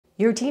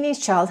Your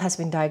teenage child has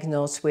been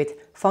diagnosed with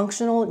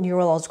functional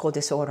neurological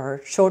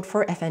disorder, short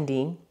for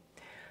FND.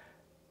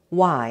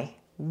 Why?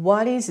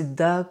 What is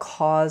the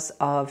cause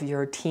of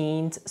your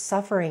teens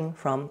suffering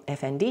from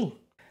FND?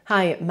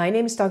 Hi, my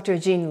name is Dr.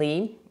 Jean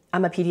Lee.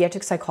 I'm a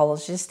pediatric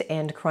psychologist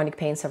and chronic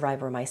pain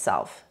survivor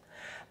myself.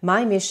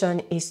 My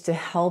mission is to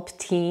help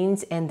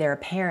teens and their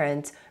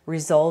parents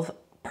resolve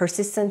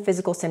persistent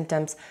physical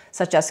symptoms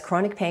such as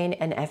chronic pain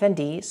and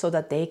FND so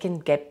that they can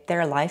get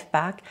their life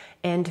back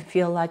and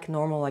feel like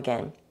normal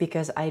again,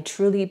 because I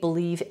truly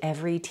believe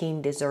every teen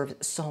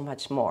deserves so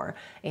much more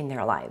in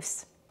their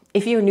lives.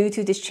 If you're new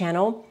to this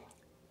channel,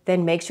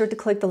 then make sure to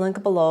click the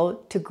link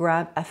below to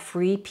grab a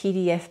free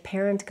PDF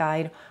parent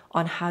guide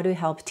on how to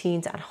help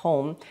teens at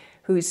home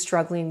who is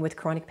struggling with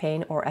chronic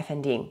pain or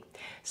FND.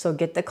 So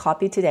get the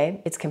copy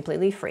today, it's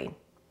completely free.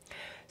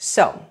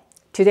 So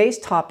today's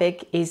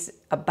topic is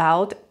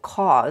about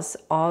cause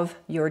of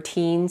your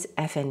teen's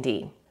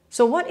FND.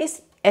 So what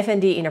is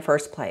FND in the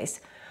first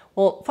place?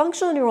 Well,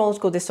 functional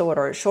neurological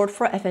disorder, short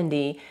for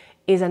FND,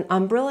 is an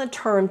umbrella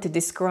term to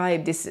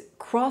describe these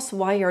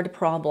cross-wired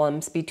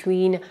problems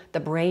between the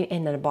brain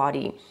and the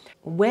body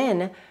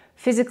when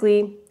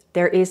physically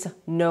there is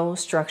no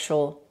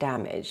structural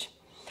damage.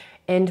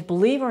 And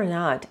believe it or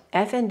not,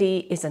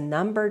 FND is a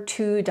number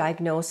 2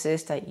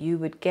 diagnosis that you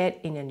would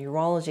get in a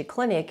neurology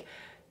clinic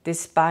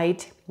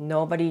despite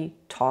nobody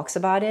talks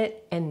about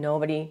it and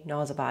nobody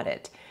knows about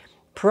it,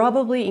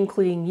 probably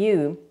including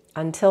you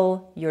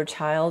until your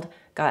child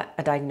got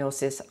a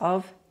diagnosis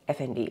of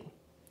FND.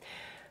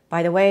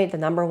 By the way, the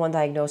number 1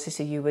 diagnosis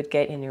that you would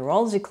get in a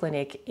neurology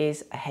clinic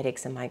is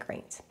headaches and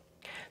migraines.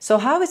 So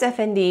how is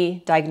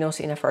FND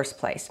diagnosed in the first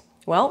place?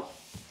 Well,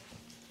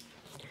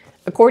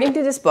 according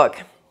to this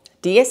book,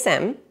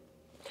 DSM,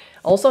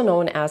 also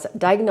known as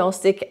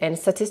Diagnostic and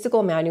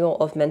Statistical Manual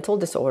of Mental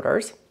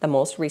Disorders, the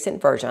most recent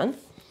version,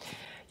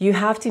 you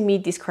have to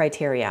meet these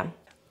criteria.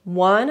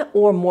 1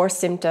 or more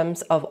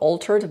symptoms of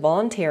altered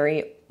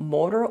voluntary,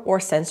 motor, or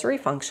sensory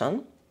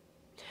function.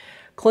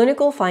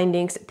 Clinical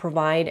findings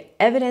provide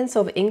evidence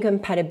of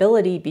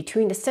incompatibility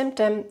between the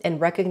symptom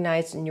and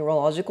recognized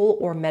neurological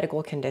or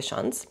medical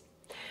conditions.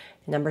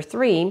 Number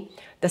 3,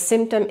 the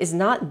symptom is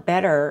not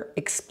better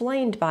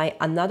explained by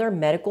another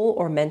medical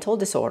or mental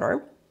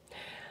disorder.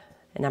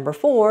 And number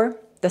 4,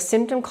 the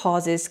symptom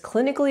causes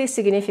clinically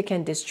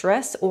significant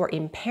distress or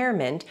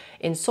impairment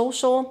in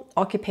social,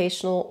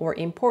 occupational, or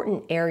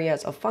important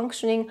areas of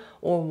functioning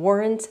or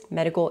warrants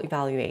medical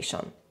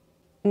evaluation.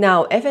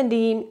 Now,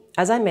 FND,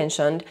 as I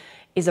mentioned,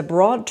 is a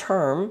broad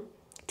term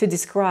to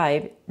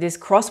describe this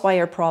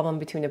cross-wire problem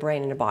between the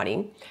brain and the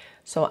body.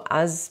 So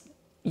as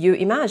you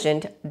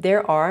imagined,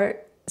 there are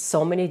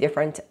so many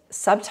different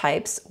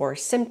subtypes or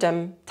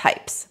symptom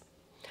types.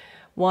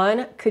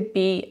 1 could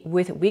be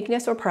with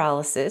weakness or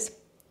paralysis.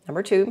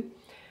 Number 2,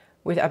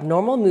 with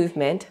abnormal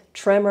movement,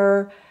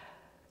 tremor,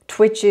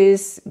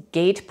 twitches,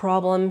 gait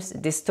problems,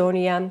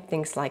 dystonia,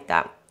 things like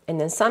that. And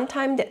then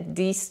sometimes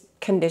these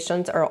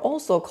conditions are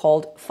also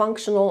called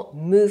functional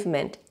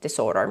movement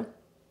disorder.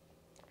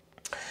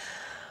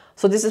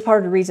 So this is part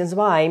of the reasons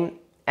why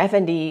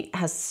FND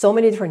has so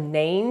many different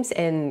names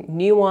and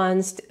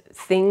nuanced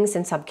things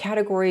and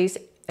subcategories,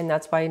 and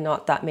that's why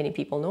not that many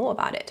people know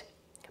about it.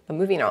 But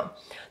moving on.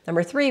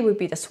 Number 3 would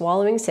be the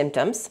swallowing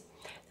symptoms.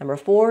 Number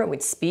 4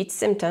 with speech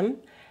symptom.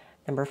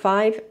 Number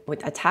 5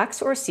 with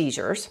attacks or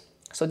seizures.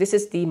 So this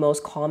is the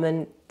most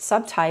common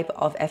subtype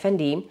of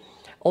FND,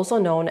 also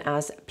known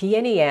as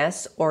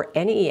PNES or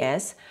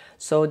NES.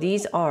 So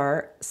these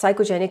are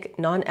psychogenic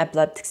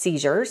non-epileptic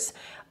seizures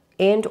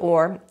and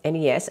or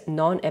NES,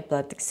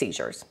 non-epileptic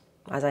seizures.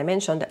 As I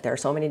mentioned, there are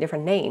so many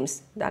different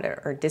names that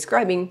are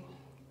describing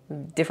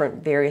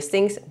different various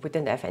things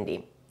within the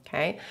FND.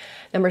 Okay.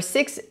 Number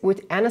 6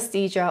 with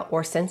anesthesia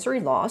or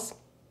sensory loss.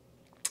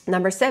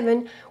 Number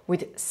 7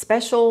 with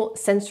special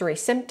sensory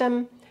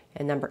symptom.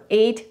 And number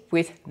 8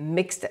 with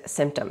mixed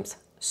symptoms.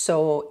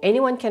 So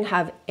anyone can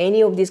have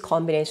any of these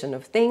combination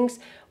of things,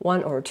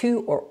 1 or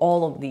 2 or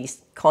all of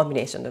these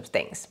combination of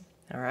things.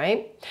 All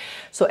right.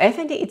 So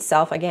FND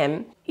itself,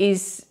 again,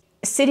 is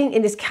sitting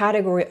in this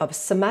category of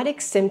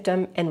somatic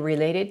symptom and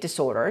related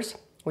disorders,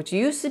 which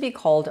used to be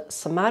called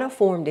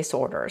somatoform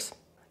disorders.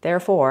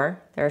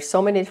 Therefore, there are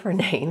so many different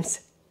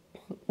names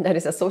that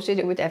is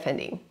associated with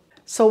FND.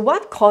 So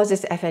what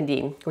causes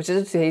FND, which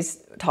is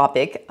today's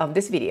topic of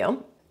this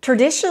video?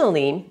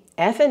 Traditionally,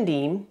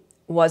 FND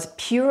was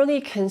purely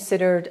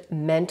considered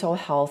mental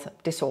health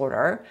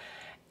disorder,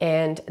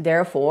 and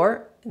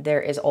therefore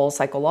there is all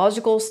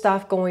psychological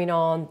stuff going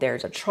on.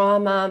 There's a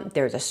trauma,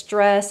 there's a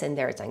stress, and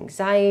there's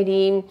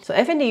anxiety. So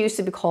FND used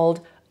to be called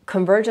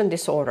convergent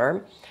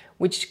disorder,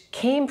 which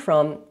came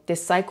from the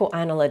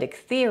psychoanalytic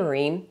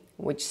theory,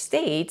 which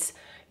states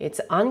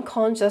its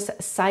unconscious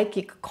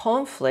psychic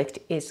conflict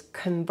is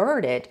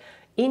converted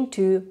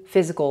into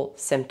physical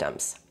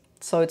symptoms.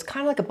 So it's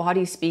kind of like a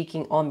body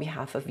speaking on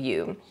behalf of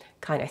you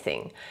kind of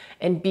thing.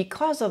 And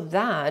because of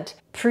that,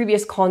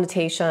 previous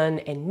connotation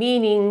and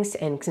meanings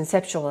and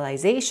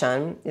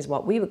conceptualization is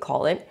what we would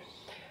call it,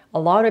 A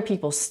lot of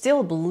people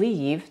still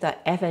believe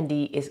that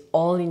FND is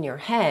all in your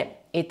head.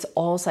 It's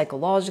all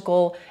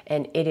psychological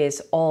and it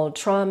is all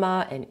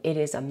trauma and it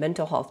is a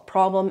mental health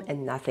problem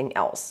and nothing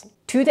else.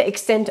 To the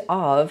extent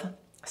of,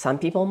 some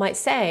people might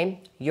say,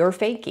 you're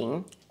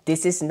faking,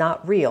 this is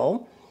not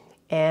real,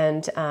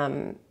 and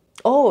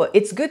oh,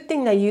 it's a good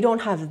thing that you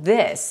don't have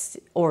this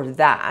or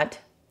that,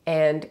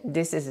 and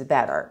this is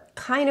better.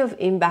 Kind of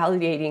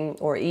invalidating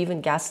or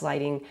even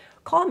gaslighting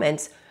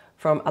comments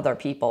from other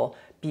people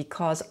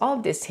because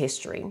of this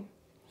history.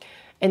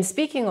 And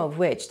speaking of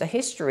which, the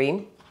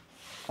history,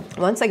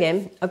 once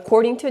again,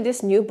 according to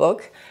this new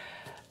book,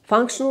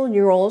 functional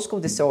neurological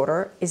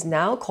disorder is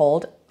now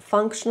called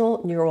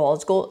functional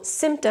neurological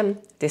symptom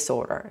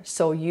disorder.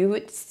 So you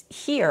would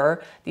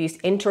hear these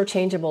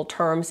interchangeable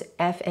terms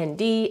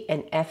FND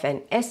and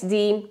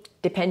FNSD,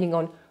 depending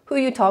on who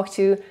you talk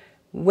to,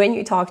 when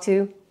you talk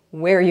to,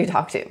 where you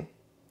talk to,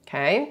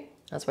 okay?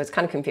 That's why it's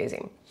kind of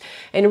confusing.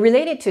 And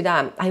related to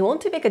that, I want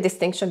to make a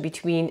distinction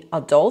between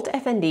adult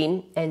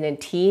FND and then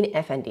teen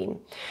FND,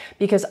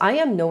 because I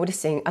am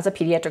noticing as a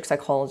pediatric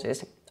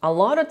psychologist, a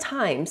lot of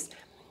times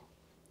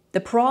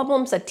the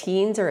problems that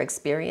teens are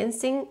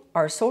experiencing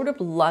are sort of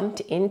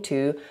lumped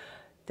into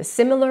the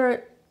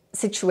similar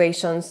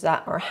situations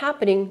that are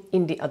happening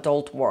in the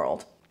adult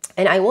world.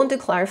 And I want to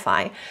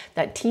clarify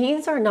that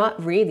teens are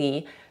not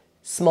really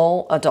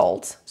small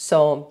adults,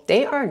 so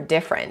they are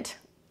different.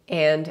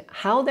 And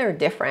how they're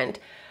different,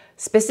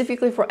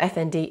 specifically for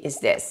FND, is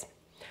this.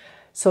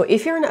 So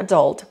if you're an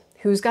adult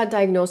who's got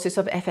diagnosis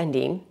of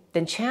FND,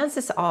 then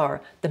chances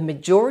are the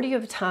majority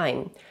of the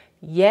time,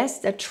 yes,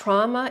 the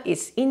trauma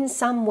is in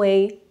some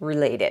way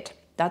related.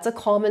 That's a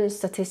common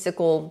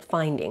statistical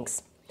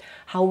findings.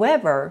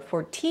 However,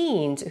 for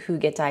teens who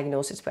get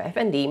diagnosis for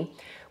FND,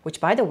 which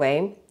by the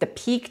way, the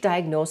peak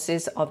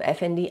diagnosis of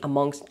FND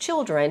amongst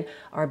children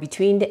are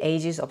between the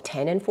ages of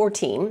 10 and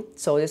 14.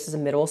 So this is a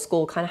middle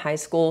school, kind of high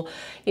school,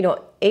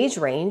 age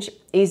range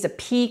is the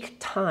peak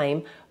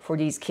time for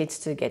these kids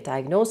to get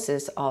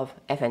diagnosis of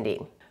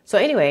FND. So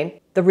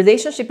anyway, the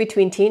relationship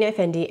between teen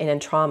FND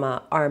and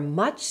trauma are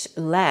much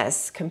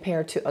less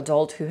compared to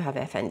adults who have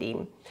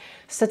FND.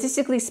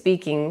 Statistically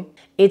speaking,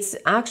 it's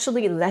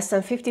actually less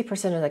than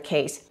 50% of the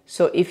case.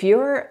 So if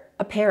you're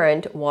a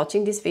parent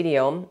watching this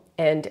video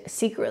and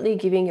secretly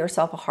giving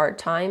yourself a hard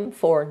time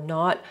for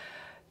not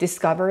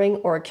discovering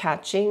or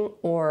catching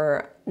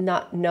or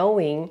not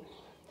knowing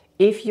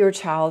if your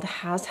child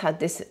has had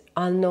this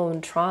unknown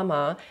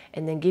trauma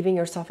and then giving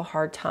yourself a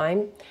hard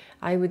time,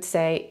 I would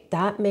say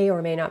that may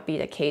or may not be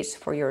the case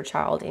for your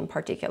child in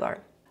particular.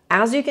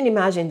 As you can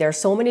imagine, there are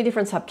so many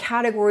different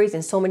subcategories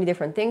and so many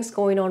different things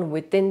going on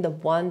within the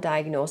one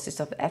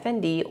diagnosis of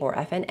FND or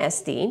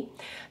FNSD.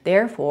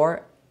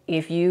 Therefore,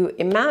 if you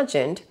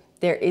imagined,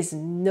 there is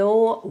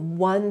no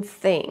one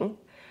thing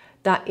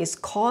that is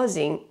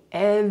causing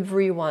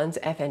everyone's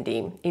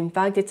FND. In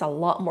fact, it's a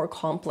lot more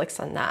complex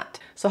than that.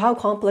 So how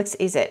complex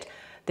is it?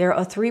 There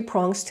are 3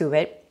 prongs to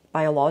it: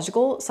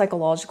 biological,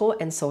 psychological,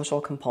 and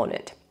social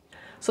component.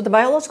 So the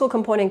biological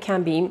component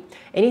can be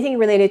anything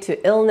related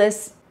to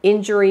illness,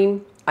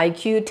 injury,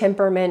 IQ,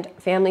 temperament,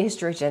 family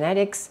history,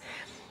 genetics,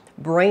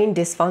 brain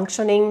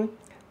dysfunctioning,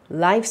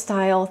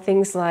 lifestyle,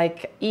 things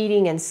like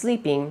eating and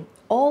sleeping.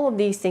 All of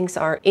these things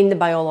are in the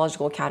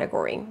biological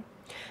category.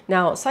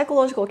 Now,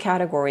 psychological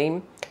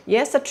category,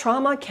 yes, the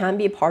trauma can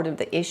be part of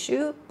the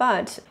issue,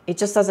 but it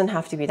just doesn't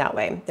have to be that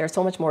way. There's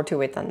so much more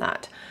to it than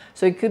that.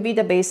 So it could be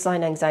the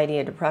baseline anxiety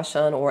and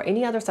depression or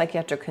any other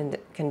psychiatric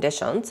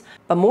conditions.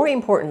 But more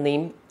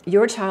importantly,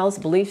 your child's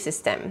belief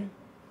system,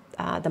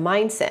 the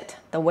mindset,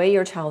 the way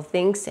your child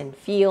thinks and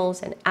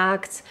feels and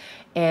acts,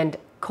 and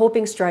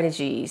coping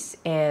strategies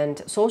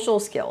and social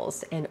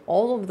skills, and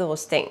all of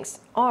those things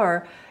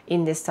are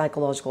in this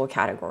psychological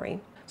category.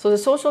 So the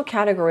social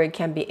category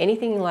can be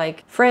anything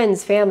like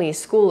friends, family,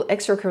 school,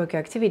 extracurricular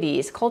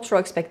activities, cultural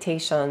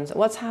expectations,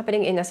 what's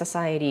happening in a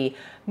society,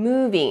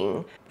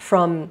 moving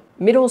from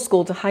middle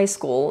school to high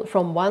school,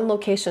 from one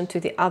location to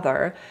the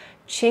other,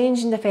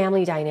 changing the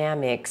family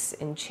dynamics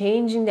and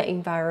changing the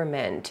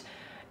environment.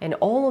 And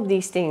all of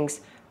these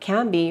things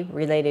can be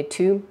related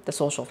to the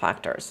social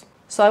factors.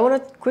 So I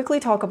want to quickly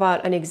talk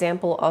about an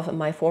example of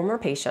my former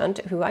patient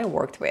who I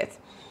worked with.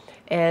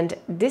 And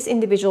this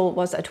individual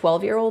was a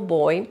 12-year-old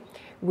boy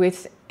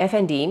with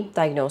FND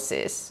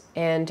diagnosis.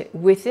 And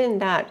within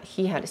that,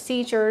 he had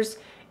seizures,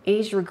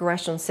 age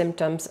regression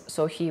symptoms.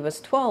 So he was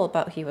 12,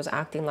 but he was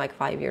acting like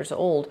 5 years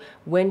old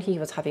when he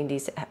was having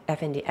these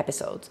FND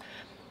episodes.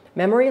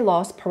 Memory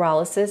loss,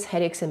 paralysis,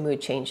 headaches, and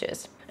mood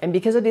changes. And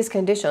because of these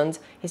conditions,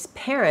 his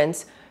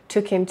parents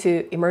took him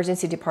to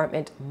emergency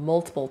department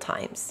multiple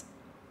times.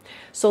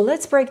 So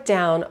let's break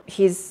down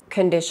his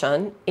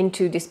condition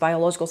into these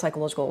biological,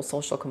 psychological,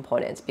 social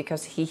components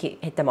because he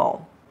hit them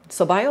all.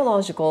 So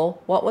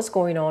biological, what was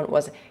going on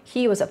was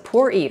he was a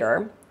poor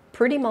eater,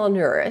 pretty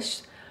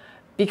malnourished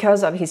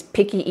because of his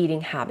picky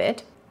eating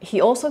habit. He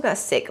also got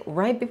sick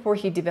right before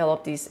he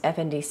developed these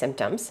FND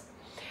symptoms.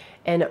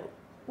 And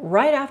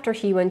right after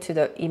he went to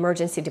the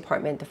emergency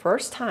department the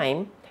first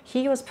time,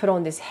 he was put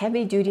on these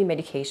heavy-duty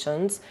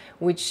medications,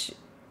 which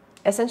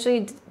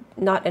essentially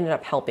not ended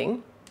up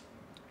helping.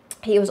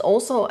 He was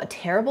also a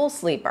terrible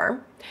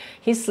sleeper.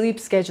 His sleep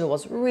schedule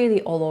was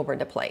really all over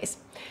the place.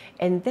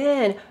 And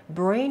then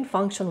brain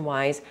function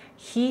wise,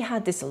 he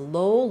had this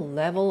low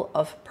level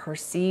of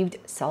perceived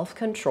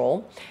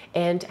self-control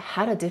and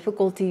had a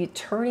difficulty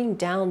turning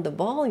down the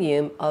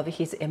volume of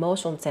his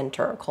emotion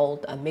center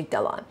called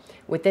amygdala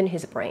within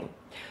his brain.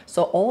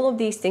 So all of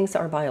these things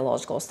are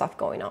biological stuff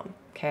going on,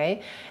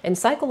 okay? And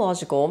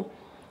psychological,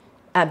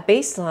 at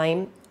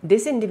baseline,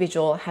 this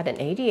individual had an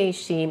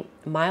ADHD,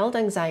 mild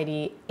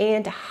anxiety,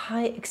 and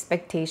high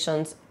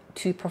expectations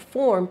to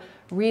perform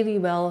really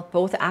well,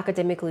 both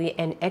academically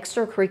and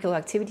extracurricular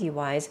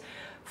activity-wise,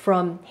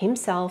 from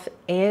himself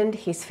and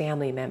his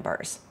family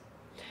members.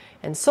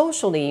 And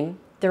socially,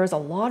 there was a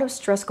lot of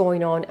stress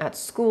going on at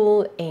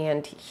school,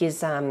 and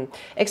his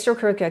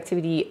extracurricular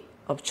activity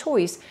of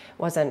choice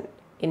was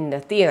in the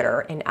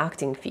theater and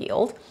acting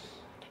field.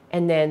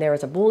 And then there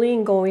was a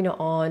bullying going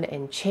on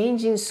and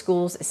changing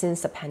schools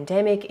since the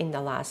pandemic in the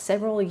last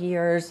several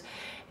years.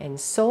 And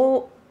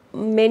so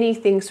many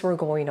things were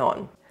going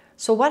on.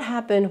 So what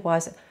happened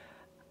was,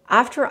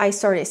 after I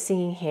started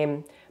seeing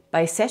him,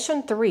 by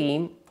session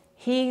 3,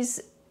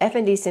 his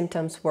FND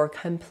symptoms were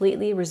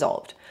completely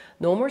resolved.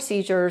 No more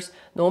seizures,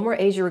 no more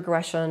age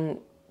regression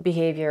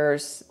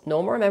behaviors,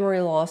 no more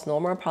memory loss, no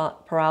more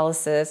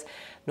paralysis,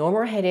 no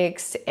more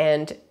headaches,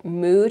 and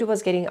mood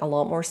was getting a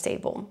lot more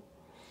stable.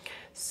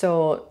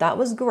 So that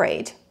was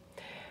great.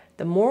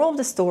 The moral of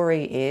the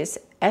story is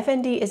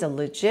FND is a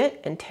legit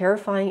and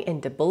terrifying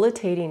and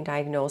debilitating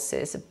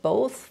diagnosis,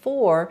 both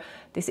for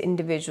this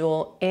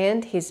individual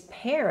and his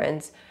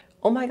parents.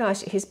 Oh my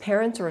gosh, his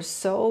parents were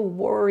so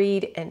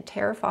worried and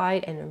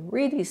terrified and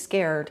really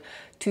scared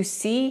to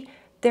see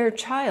their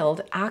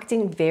child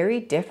acting very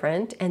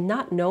different and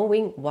not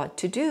knowing what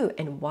to do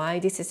and why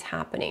this is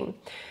happening,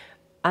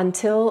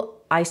 until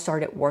I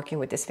started working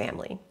with this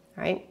family,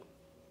 right?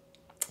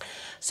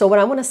 So what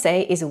I want to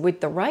say is, with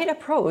the right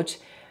approach,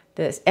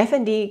 this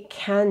FND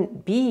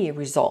can be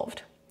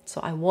resolved. So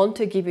I want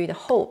to give you the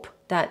hope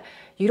that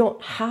you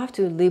don't have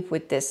to live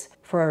with this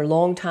for a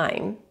long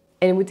time.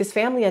 And with this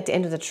family, at the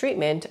end of the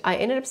treatment, I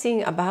ended up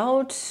seeing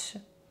about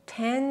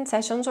 10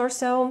 sessions or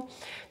so,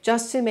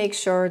 just to make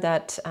sure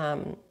that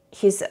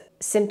his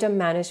symptom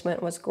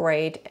management was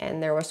great,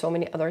 and there were so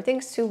many other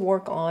things to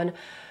work on.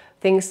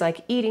 Things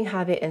like eating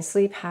habit and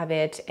sleep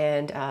habit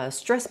and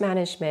stress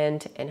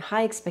management and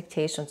high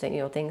expectations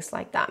and things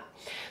like that.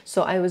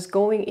 So I was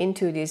going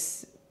into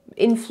these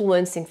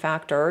influencing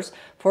factors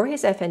for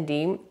his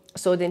FND,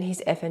 so then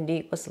his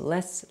FND was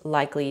less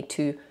likely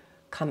to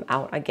come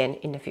out again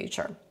in the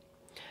future,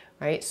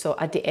 right? So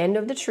at the end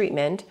of the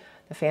treatment,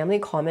 the family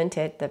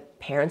commented that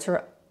parents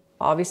are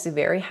obviously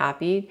very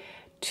happy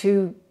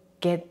to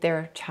get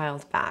their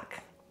child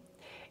back.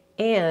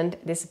 And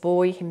this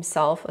boy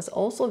himself was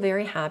also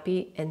very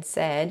happy and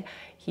said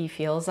he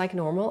feels like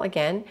normal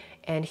again,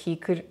 and he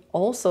could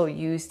also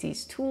use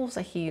these tools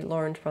that he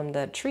learned from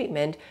the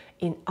treatment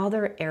in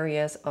other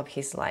areas of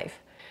his life.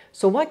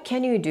 So what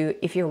can you do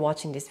if you're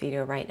watching this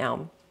video right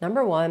now?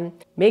 Number one,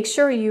 make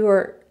sure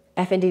your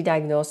FND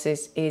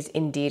diagnosis is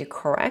indeed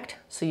correct.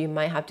 So you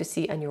might have to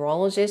see a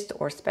neurologist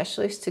or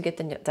specialist to get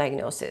the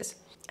diagnosis.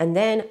 And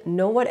then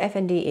know what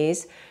FND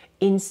is,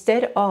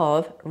 instead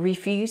of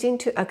refusing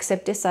to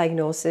accept this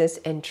diagnosis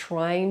and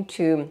trying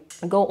to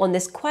go on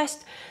this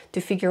quest to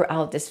figure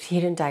out this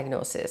hidden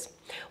diagnosis.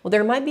 Well,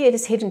 there might be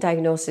this hidden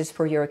diagnosis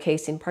for your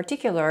case in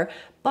particular,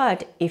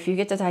 but if you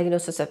get the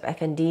diagnosis of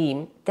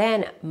FND,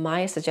 then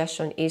my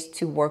suggestion is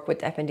to work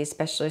with FND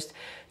specialists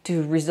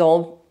to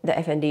resolve the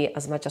FND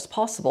as much as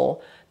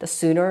possible. The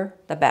sooner,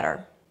 the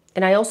better.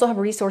 And I also have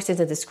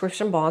resources in the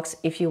description box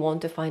if you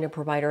want to find a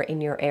provider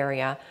in your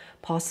area,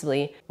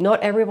 possibly.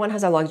 Not everyone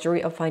has a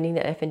luxury of finding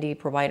an FND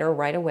provider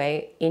right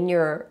away in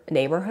your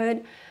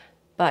neighborhood,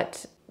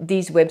 but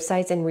these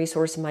websites and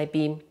resources might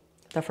be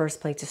the first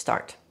place to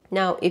start.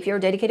 Now, if you're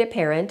a dedicated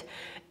parent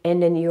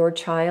and then your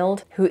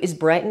child who is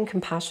bright and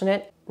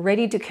compassionate,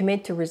 ready to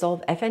commit to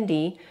resolve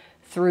FND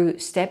through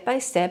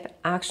step-by-step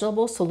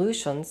actionable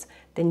solutions,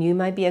 then you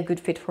might be a good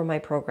fit for my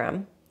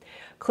program.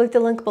 Click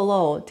the link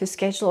below to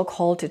schedule a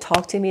call to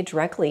talk to me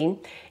directly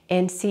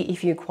and see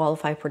if you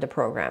qualify for the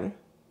program.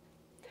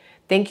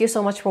 Thank you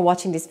so much for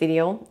watching this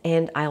video,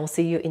 and I'll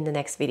see you in the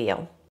next video.